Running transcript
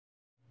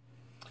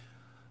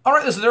All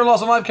right, this is Daryl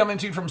Lawson Live coming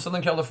to you from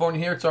Southern California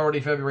here. It's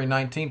already February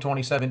 19,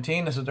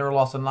 2017. This is Daryl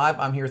Lawson Live.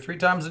 I'm here 3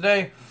 times a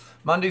day,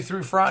 Monday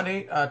through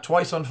Friday,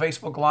 twice on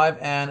Facebook Live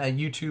and a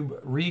YouTube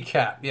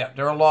recap. Yeah,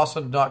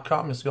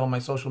 DarylLawson.com. Just go on my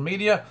social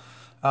media,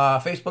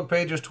 Facebook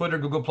pages, Twitter,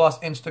 Google+,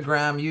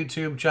 Instagram,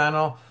 YouTube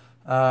channel.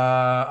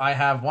 I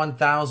have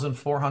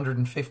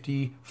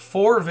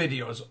 1,454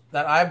 videos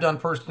that I've done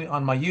personally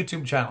on my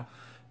YouTube channel.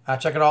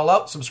 Check it all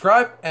out,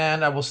 subscribe,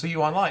 and I will see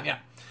you online. Yeah.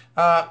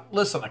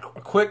 Listen, a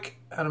quick,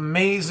 an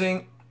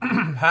amazing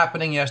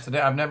happening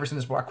yesterday. I've never seen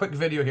this before. A quick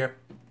video here.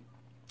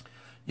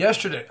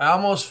 Yesterday, I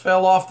almost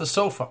fell off the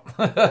sofa.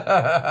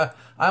 I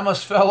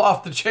almost fell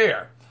off the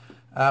chair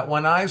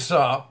when I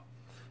saw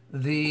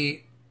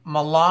the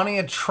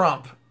Melania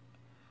Trump,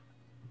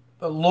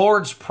 the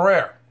Lord's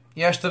Prayer,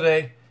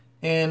 yesterday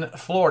in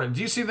Florida. Did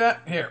you see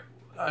that? Here.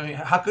 I mean,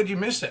 how could you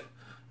miss it?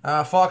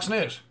 Fox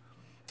News.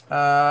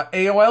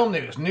 AOL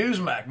News,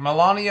 Newsmax,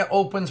 Melania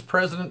opens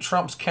President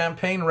Trump's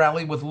campaign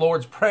rally with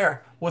Lord's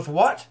Prayer. With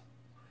what?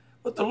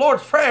 With the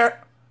Lord's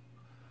Prayer?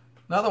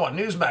 Another one,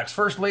 Newsmax,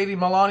 First Lady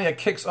Melania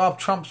kicks off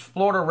Trump's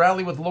Florida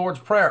rally with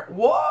Lord's Prayer.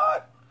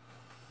 What?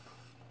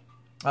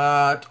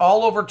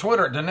 All over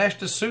Twitter, Dinesh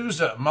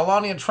D'Souza,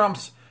 Melania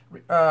Trump's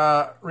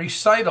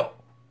recital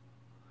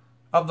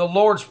of the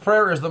Lord's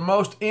Prayer is the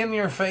most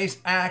in-your-face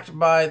act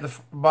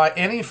by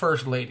any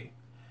First Lady.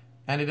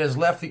 And it has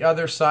left the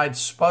other side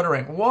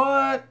sputtering.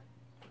 What?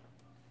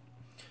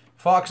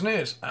 Fox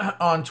News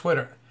on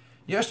Twitter.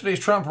 Yesterday's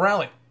Trump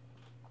rally.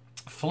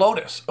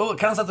 FLOTUS. Oh, it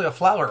kind of sounds like a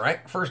flower,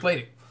 right? First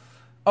Lady.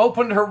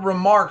 Opened her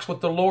remarks with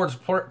the Lord's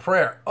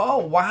Prayer. Oh,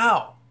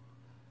 wow.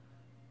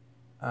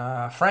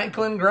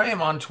 Franklin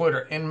Graham on Twitter.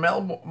 In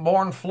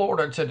Melbourne,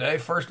 Florida today,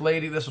 First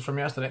Lady, this was from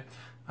yesterday,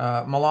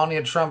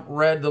 Melania Trump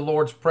read the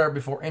Lord's Prayer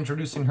before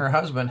introducing her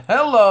husband.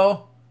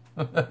 Hello.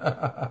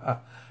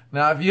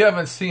 Now, if you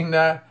haven't seen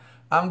that,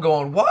 I'm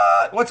going,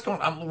 what? What's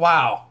going on?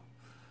 Wow.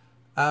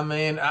 I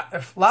mean,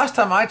 last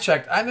time I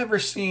checked, I never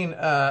seen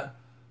Michelle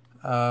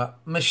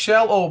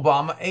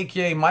Obama,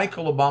 a.k.a.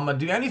 Michael Obama,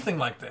 do anything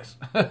like this.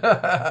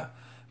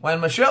 When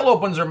Michelle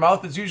opens her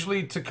mouth, it's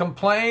usually to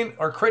complain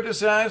or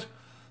criticize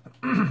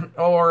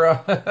or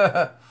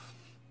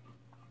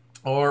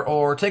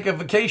or take a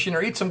vacation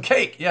or eat some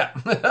cake. Yeah.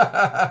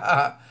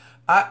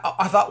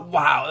 I thought,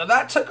 wow,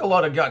 that took a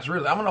lot of guts,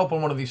 really. I'm going to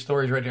open one of these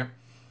stories right here.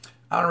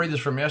 I'm going to read this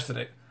from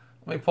yesterday.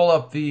 Let me pull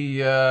up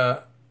the,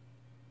 I'll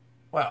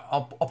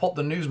pull up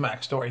the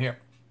Newsmax story here.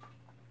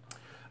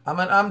 I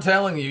mean, I'm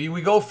telling you,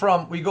 we go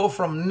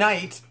from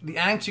night, the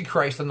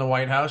Antichrist in the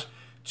White House,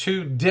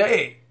 to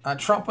day,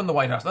 Trump in the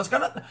White House. That's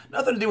got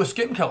nothing to do with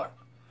skin color.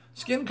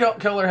 Skin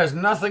color has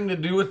nothing to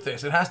do with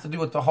this. It has to do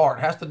with the heart.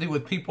 It has to do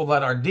with people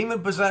that are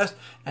demon-possessed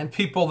and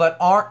people that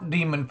aren't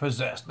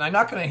demon-possessed. Now, I'm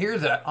not going to hear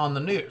that on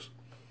the news,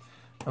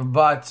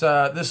 but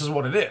this is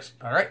what it is,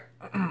 all right?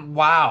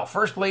 Wow.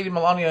 First Lady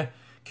Melania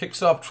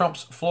kicks off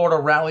Trump's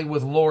Florida rally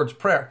with Lord's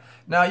Prayer.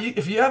 Now,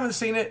 if you haven't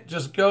seen it,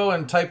 just go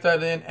and type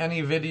that in,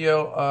 any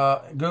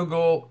video,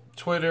 Google,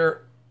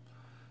 Twitter,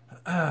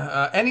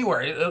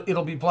 anywhere.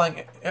 It'll be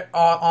playing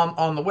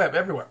on the web,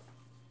 everywhere.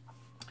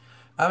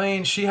 I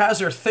mean, she has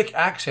her thick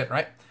accent,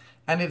 right?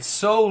 And it's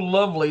so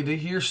lovely to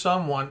hear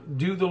someone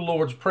do the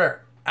Lord's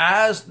Prayer.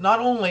 As not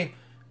only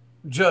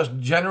just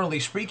generally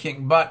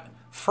speaking, but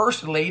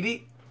First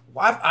Lady,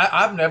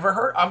 I've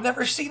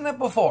never seen that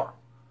before.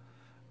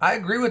 I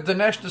agree with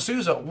Dinesh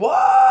D'Souza.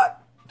 What?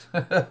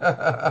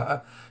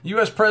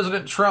 U.S.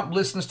 President Trump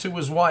listens to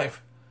his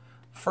wife,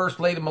 First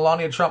Lady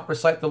Melania Trump,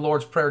 recite the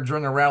Lord's Prayer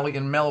during a rally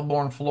in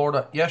Melbourne,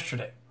 Florida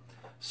yesterday.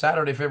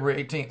 Saturday,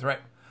 February 18th, right?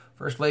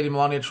 First Lady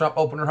Melania Trump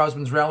opened her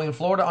husband's rally in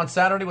Florida on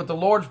Saturday with the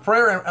Lord's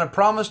Prayer and a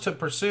promise to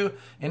pursue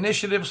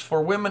initiatives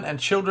for women and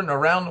children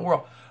around the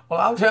world. Well,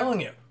 I'm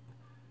telling you,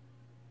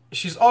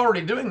 she's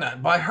already doing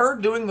that. By her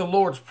doing the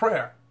Lord's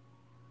Prayer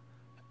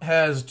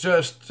has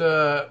just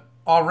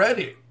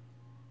already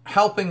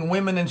helping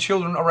women and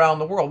children around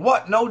the world.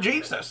 What? No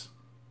Jesus.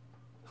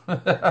 You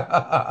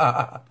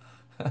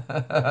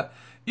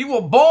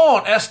were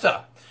born,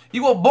 Esther.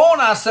 You were born,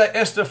 I say,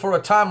 Esther, for a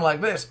time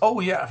like this. Oh,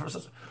 yeah.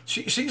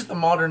 She's the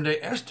modern day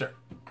Esther.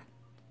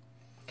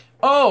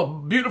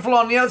 Oh, beautiful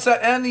on the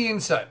outside and the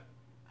inside.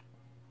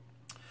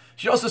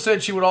 She also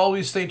said she would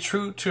always stay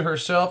true to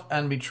herself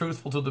and be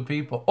truthful to the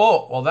people.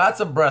 Oh, well, that's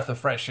a breath of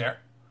fresh air.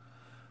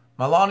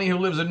 Melania, who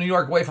lives in New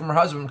York away from her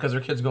husband because her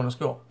kid's going to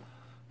school,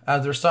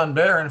 as their son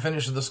Barron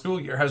finishes the school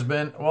year, has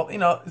been, well, you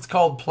know, it's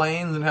called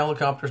planes and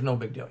helicopters, no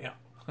big deal, yeah.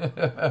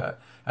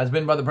 Has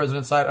been by the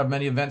president's side of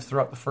many events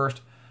throughout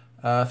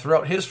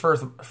his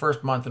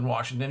first month in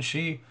Washington.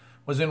 She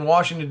was in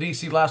Washington,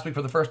 D.C. last week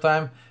for the first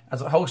time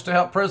as a host to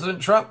help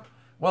President Trump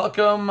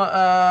welcome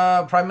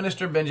Prime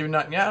Minister Benjamin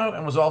Netanyahu,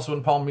 and was also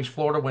in Palm Beach,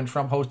 Florida when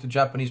Trump hosted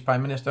Japanese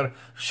Prime Minister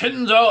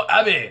Shinzo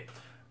Abe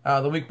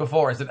the week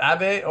before. Is it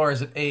Abe or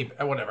is it Abe?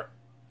 Whatever.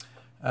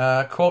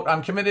 Quote,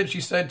 I'm committed, she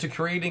said, to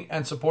creating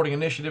and supporting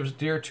initiatives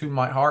dear to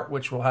my heart,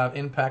 which will have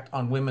impact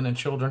on women and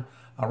children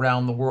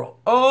around the world.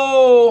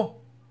 Oh!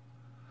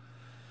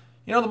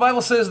 You know, the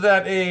Bible says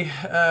that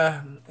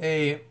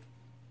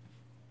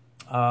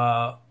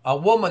A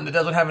woman that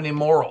doesn't have any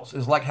morals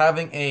is like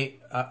having a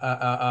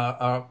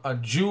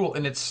jewel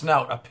in its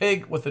snout, a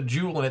pig with a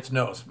jewel in its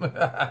nose.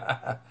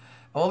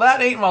 Well,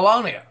 that ain't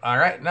Melania, all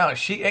right? No,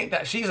 she ain't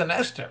that. She's an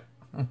Esther.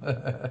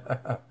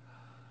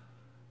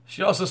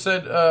 She also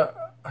said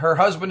her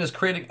husband is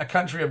creating a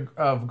country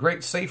of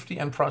great safety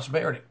and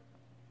prosperity.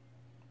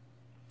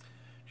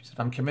 She said,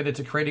 I'm committed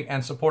to creating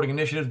and supporting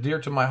initiatives dear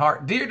to my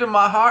heart. Dear to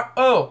my heart?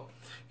 Oh,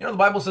 you know, the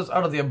Bible says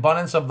out of the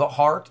abundance of the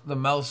heart, the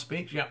mouth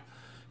speaks. Yeah.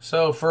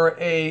 So for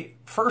a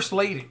first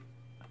lady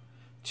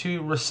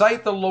to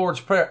recite the Lord's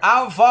Prayer,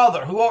 Our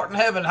Father, who art in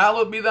heaven,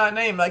 hallowed be thy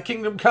name. Thy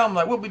kingdom come,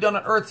 thy will be done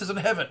on earth as in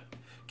heaven.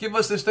 Give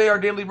us this day our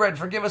daily bread.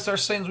 Forgive us our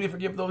sins. We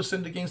forgive those who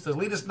sinned against us.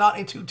 Lead us not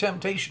into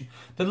temptation.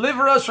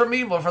 Deliver us from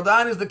evil. For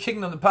thine is the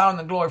kingdom, the power, and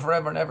the glory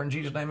forever and ever. In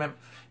Jesus' name, amen.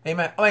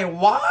 Amen. I mean,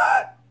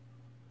 what?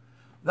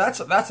 That's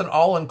an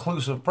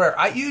all-inclusive prayer.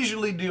 I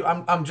usually do.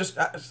 I'm going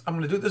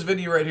to do this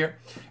video right here,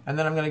 and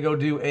then I'm going to go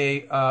do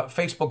a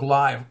Facebook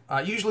Live.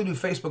 I usually do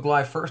Facebook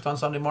Live first on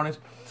Sunday mornings,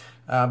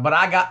 but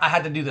I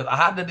had to do this. I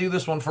had to do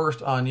this one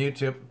first on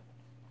YouTube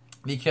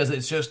because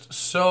it's just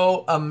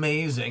so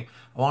amazing.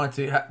 I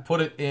wanted to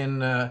put it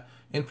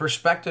in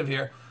perspective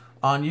here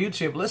on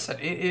YouTube. Listen,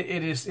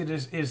 it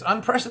is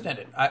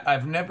unprecedented.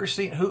 I've never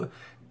seen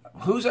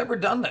who's ever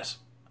done this.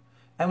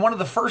 And one of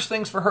the first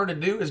things for her to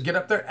do is get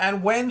up there.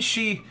 And when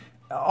she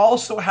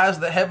also has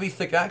the heavy,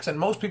 thick accent,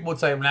 most people would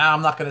say, "Nah,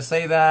 I'm not going to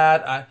say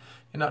that."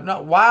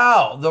 No.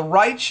 Wow, the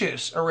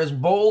righteous are as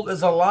bold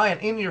as a lion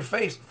in your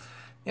face.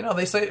 You know,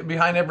 they say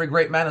behind every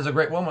great man is a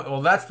great woman.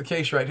 Well, that's the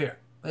case right here.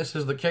 This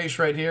is the case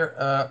right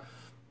here.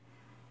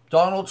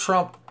 Donald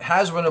Trump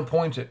has been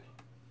appointed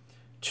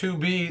to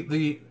be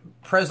the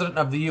president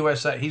of the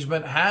USA. He's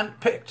been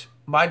handpicked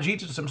by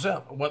Jesus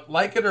himself.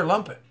 Like it or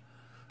lump it.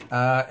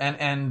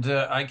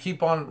 I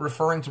keep on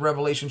referring to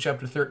Revelation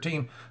chapter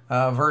 13,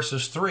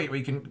 verses 3.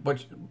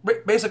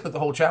 Basically the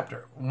whole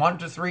chapter, 1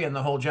 to 3, and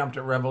the whole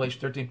chapter of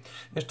Revelation 13.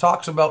 It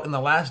talks about in the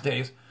last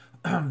days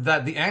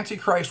that the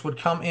Antichrist would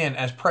come in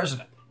as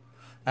president,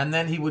 and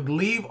then he would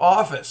leave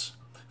office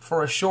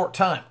for a short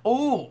time.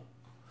 Ooh,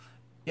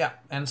 yeah,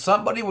 and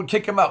somebody would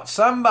kick him out.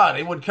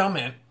 Somebody would come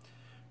in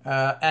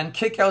and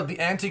kick out the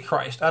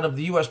Antichrist out of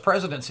the U.S.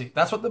 presidency.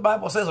 That's what the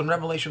Bible says in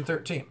Revelation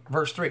 13,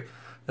 verse 3.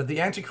 That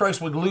the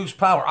Antichrist would lose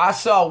power. I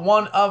saw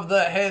one of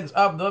the heads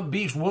of the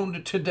beast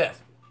wounded to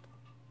death.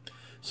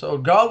 So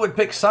God would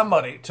pick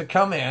somebody to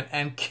come in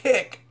and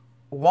kick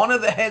one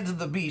of the heads of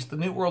the beast, the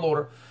New World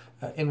Order,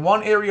 in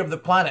one area of the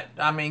planet.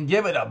 I mean,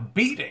 give it a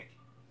beating.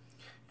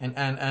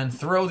 And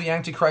throw the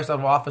Antichrist out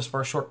of office for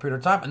a short period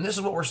of time. And this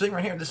is what we're seeing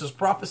right here. This is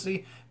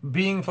prophecy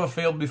being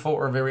fulfilled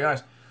before our very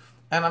eyes.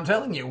 And I'm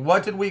telling you,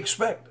 what did we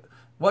expect?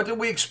 What did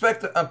we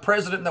expect a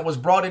president that was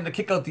brought in to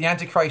kick out the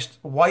Antichrist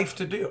wife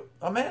to do?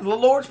 Oh man, the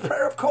Lord's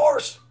Prayer, of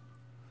course.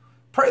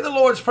 Pray the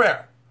Lord's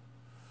Prayer.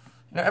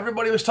 You know,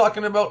 everybody was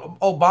talking about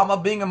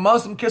Obama being a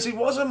Muslim because he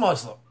was a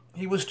Muslim.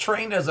 He was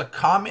trained as a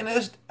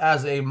communist,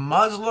 as a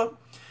Muslim.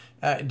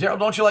 Daryl,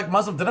 don't you like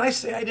Muslims? Did I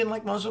say I didn't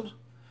like Muslims?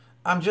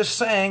 I'm just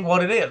saying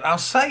what it is. I'm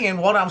saying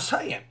what I'm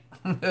saying.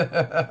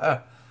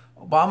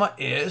 Obama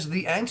is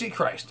the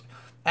Antichrist.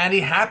 And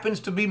he happens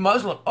to be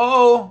Muslim.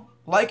 Oh,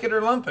 like it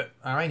or lump it.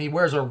 All right. He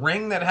wears a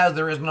ring that has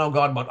 "There is no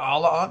God but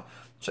Allah" on.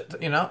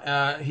 You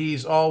know,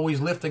 he's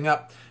always lifting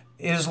up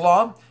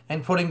Islam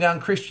and putting down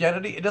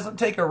Christianity. It doesn't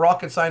take a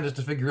rocket scientist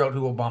to figure out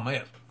who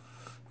Obama is.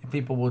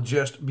 People will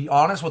just be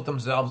honest with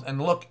themselves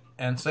and look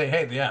and say,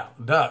 hey, yeah,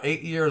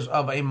 8 years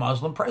of a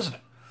Muslim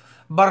president.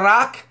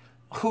 Barack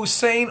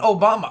Hussein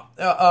Obama.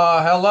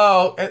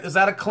 Hello. Is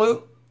that a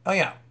clue? Oh,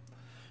 yeah.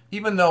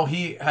 Even though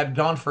he had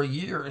gone for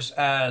years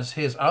as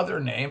his other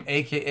name,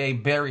 a.k.a.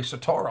 Barry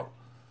Soetoro.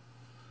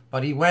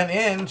 But he went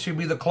in to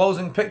be the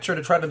closing picture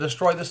to try to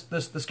destroy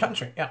this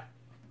country. Yeah.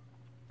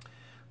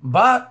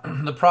 But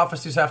the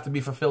prophecies have to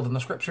be fulfilled in the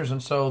scriptures.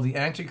 And so the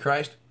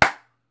Antichrist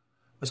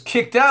was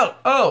kicked out.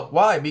 Oh,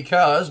 why?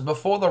 Because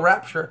before the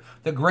rapture,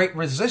 the great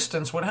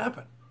resistance would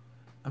happen.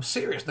 I'm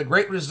serious. The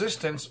great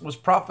resistance was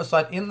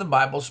prophesied in the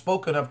Bible,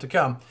 spoken of to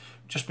come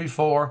just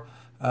before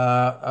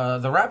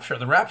the rapture.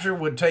 The rapture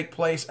would take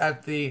place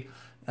at the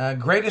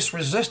greatest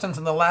resistance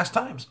in the last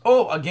times.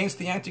 Oh, against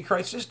the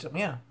Antichrist system.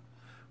 Yeah.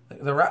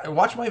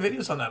 Watch my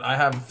videos on that. I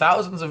have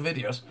thousands of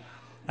videos,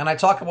 and I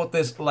talk about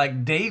this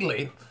like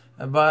daily.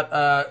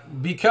 But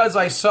because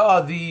I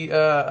saw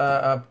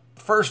the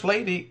First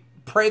Lady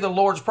pray the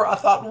Lord's Prayer, I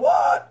thought,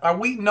 what? Are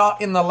we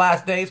not in the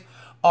last days?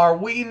 Are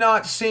we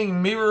not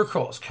seeing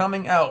miracles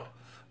coming out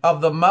of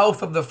the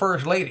mouth of the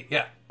First Lady?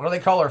 Yeah. What do they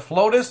call her?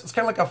 Flotus? It's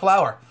kind of like a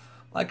flower.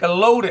 Like a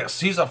lotus.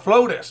 He's a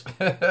flotus.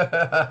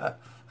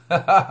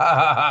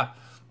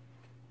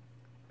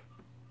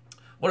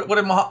 What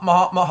did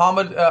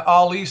Muhammad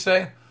Ali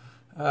say?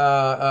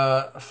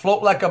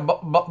 Float like a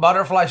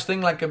butterfly,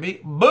 sting like a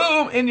bee.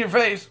 Boom! In your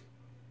face.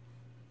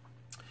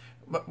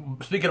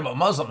 Speaking about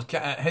Muslims,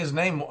 his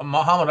name,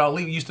 Muhammad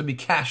Ali, used to be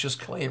Cassius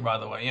Clay, by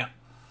the way. Yeah.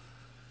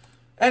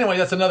 Anyway,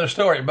 that's another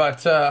story. But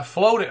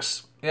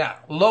Flotus. Yeah.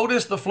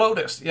 Lotus the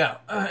Flotus. Yeah.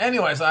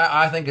 Anyways,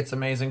 I think it's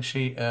amazing.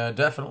 She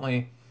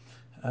definitely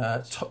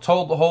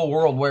told the whole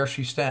world where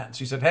she stands.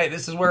 She said, hey,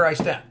 this is where I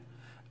stand.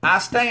 I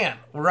stand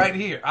right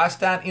here. I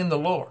stand in the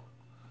Lord.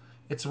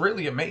 It's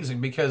really amazing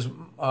because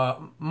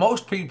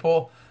most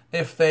people,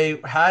 if they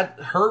had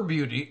her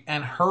beauty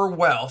and her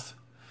wealth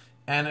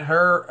and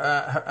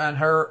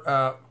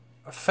her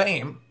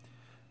fame,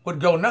 would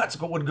go nuts,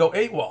 would go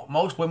AWOL.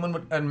 Most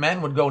women and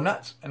men would go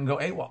nuts and go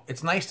AWOL.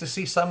 It's nice to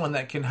see someone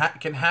that can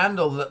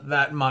handle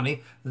that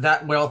money,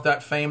 that wealth,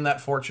 that fame,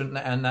 that fortune,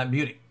 and that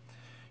beauty.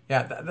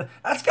 Yeah,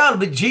 that's got to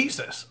be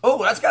Jesus.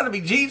 Oh, that's got to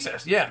be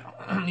Jesus. Yeah,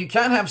 you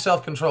can't have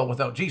self-control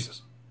without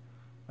Jesus.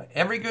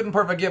 Every good and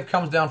perfect gift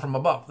comes down from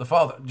above, the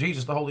Father,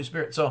 Jesus, the Holy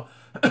Spirit. So,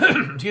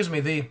 excuse me,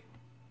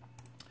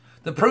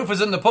 the proof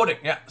is in the pudding.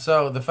 Yeah,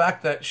 so the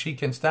fact that she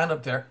can stand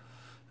up there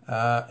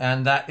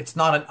and that it's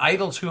not an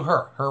idol to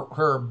her.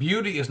 Her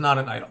beauty is not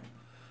an idol.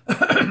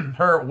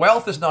 Her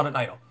wealth is not an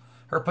idol.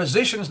 Her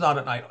position is not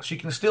an idol. She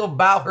can still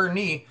bow her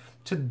knee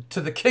to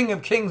the King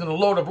of Kings and the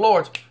Lord of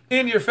Lords.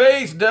 In your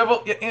face,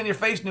 devil! In your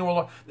face, New World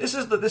Order. This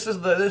is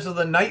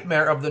the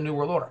nightmare of the New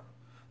World Order.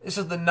 This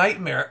is the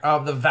nightmare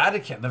of the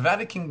Vatican. The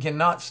Vatican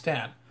cannot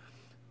stand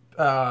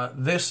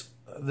this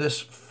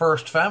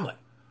first family.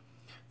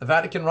 The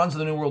Vatican runs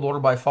the New World Order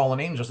by fallen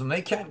angels, and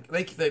they can't.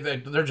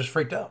 They're just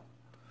freaked out.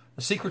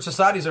 The secret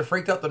societies are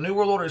freaked out. The New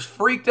World Order is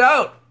freaked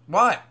out.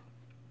 Why?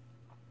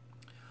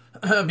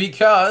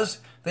 Because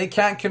they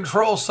can't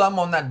control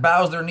someone that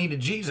bows their knee to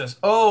Jesus.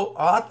 Oh,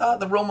 I thought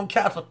the Roman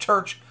Catholic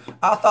Church,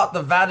 I thought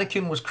the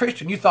Vatican was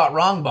Christian. You thought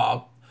wrong,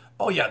 Bob.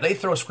 Oh, yeah, they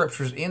throw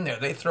scriptures in there.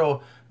 They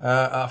throw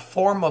a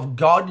form of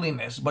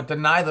godliness, but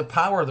deny the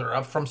power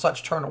thereof. From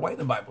such turn away,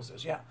 the Bible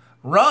says. Yeah,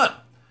 run,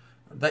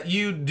 that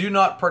you do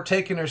not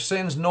partake in her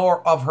sins,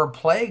 nor of her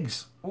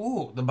plagues.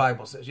 Ooh, the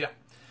Bible says. Yeah.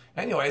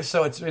 Anyway,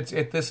 so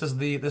this is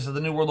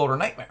the New World Order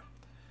nightmare.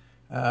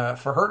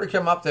 For her to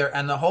come up there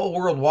and the whole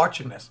world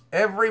watching this,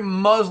 every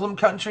Muslim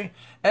country,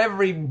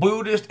 every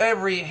Buddhist,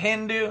 every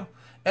Hindu,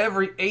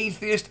 every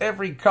atheist,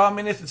 every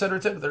communist, etc.,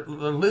 they're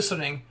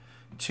listening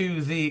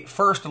to the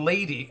First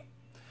Lady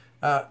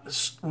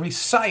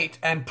recite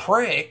and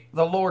pray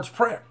the Lord's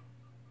Prayer.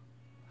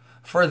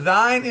 For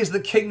thine is the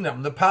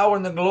kingdom, the power,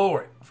 and the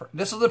glory.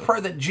 This is the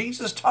prayer that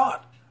Jesus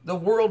taught the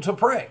world to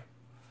pray.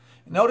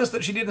 Notice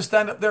that she didn't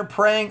stand up there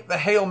praying the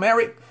Hail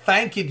Mary.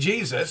 Thank you,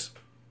 Jesus.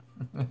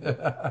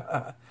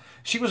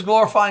 She was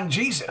glorifying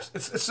Jesus.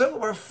 It's so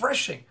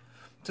refreshing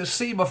to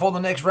see before the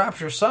next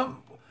rapture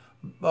some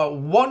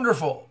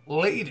wonderful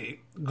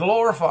lady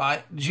glorify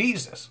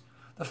Jesus.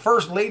 The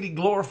First Lady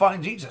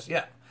glorifying Jesus.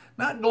 Yeah.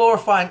 Not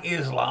glorifying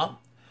Islam.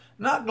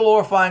 Not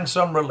glorifying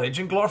some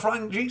religion.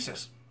 Glorifying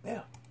Jesus.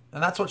 Yeah.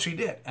 And that's what she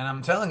did. And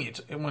I'm telling you,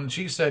 when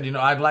she said,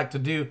 I'd like to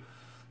do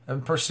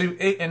and pursue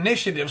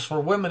initiatives for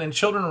women and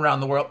children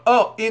around the world.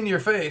 Oh, in your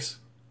face.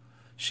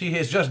 She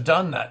has just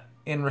done that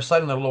in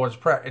reciting the Lord's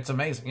Prayer. It's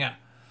amazing, yeah.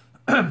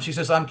 She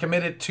says, I'm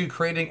committed to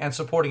creating and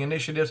supporting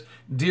initiatives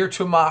dear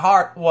to my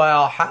heart.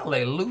 Well,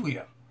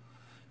 hallelujah.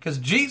 Because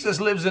Jesus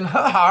lives in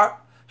her heart.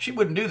 She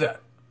wouldn't do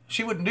that.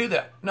 She wouldn't do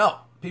that. No,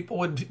 people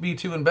would be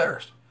too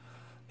embarrassed.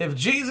 If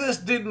Jesus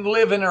didn't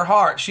live in her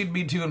heart, she'd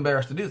be too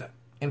embarrassed to do that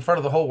in front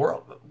of the whole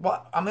world.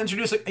 What?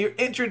 You're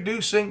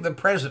introducing the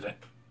president.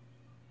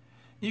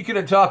 You could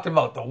have talked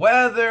about the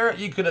weather.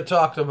 You could have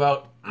talked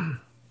about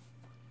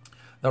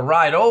the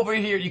ride over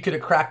here. You could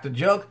have cracked a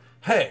joke.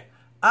 Hey,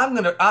 I'm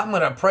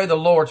gonna pray the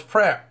Lord's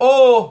Prayer.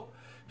 Oh,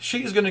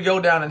 she's gonna go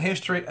down in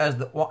history as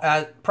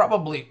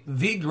probably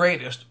the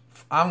greatest.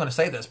 I'm gonna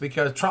say this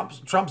because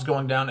Trump's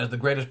going down as the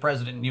greatest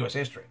president in U.S.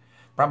 history,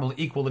 probably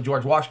equal to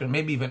George Washington,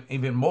 maybe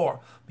even more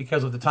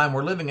because of the time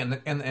we're living in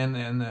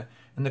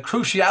the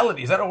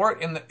cruciality. Is that a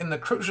word? In the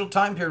crucial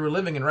time period we're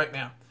living in right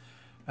now.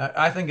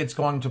 I think it's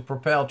going to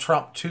propel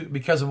Trump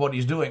because of what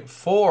he's doing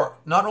for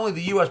not only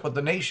the U.S. but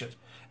the nations.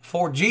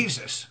 For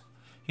Jesus,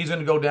 he's going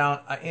to go down,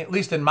 at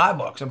least in my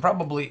books, and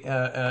probably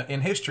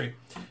in history,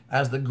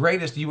 as the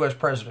greatest U.S.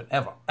 president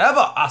ever.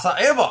 Ever! I said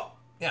ever!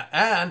 Yeah,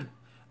 and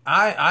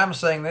I'm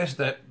saying this,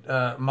 that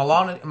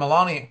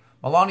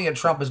Melania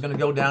Trump is going to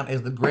go down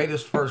as the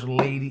greatest first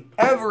lady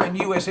ever in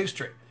U.S.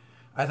 history.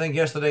 I think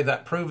yesterday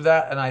that proved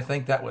that, and I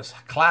think that was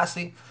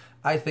classy.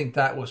 I think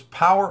that was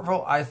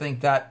powerful. I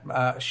think that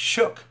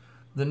shook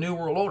the New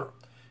World Order.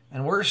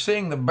 And we're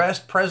seeing the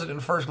best president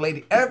and first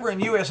lady ever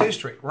in U.S.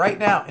 history right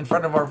now in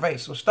front of our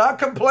face. So stop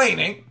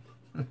complaining.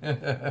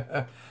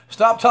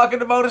 Stop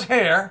talking about his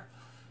hair.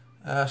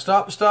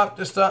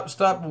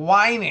 Stop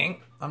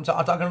whining. I'm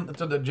talking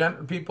to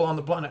the people on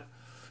the planet.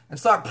 And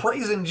stop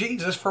praising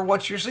Jesus for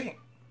what you're seeing.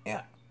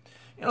 Yeah.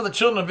 The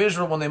children of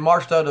Israel, when they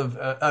marched out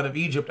of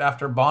Egypt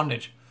after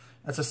bondage,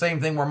 that's the same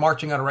thing we're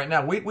marching out of right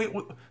now.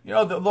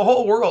 The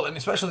whole world, and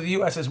especially the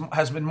U.S.,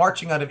 has been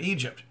marching out of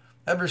Egypt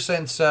ever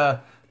since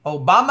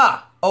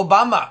Obama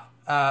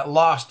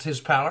lost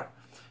his power.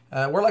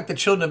 We're like the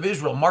children of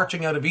Israel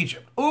marching out of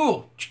Egypt.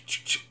 Ooh,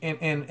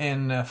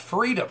 in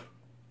freedom.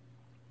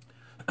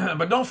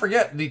 But don't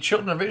forget, the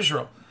children of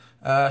Israel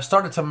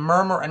started to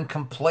murmur and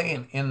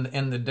complain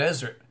in the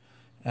desert.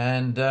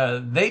 And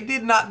they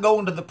did not go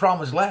into the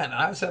promised land.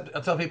 I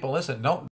tell people, listen, don't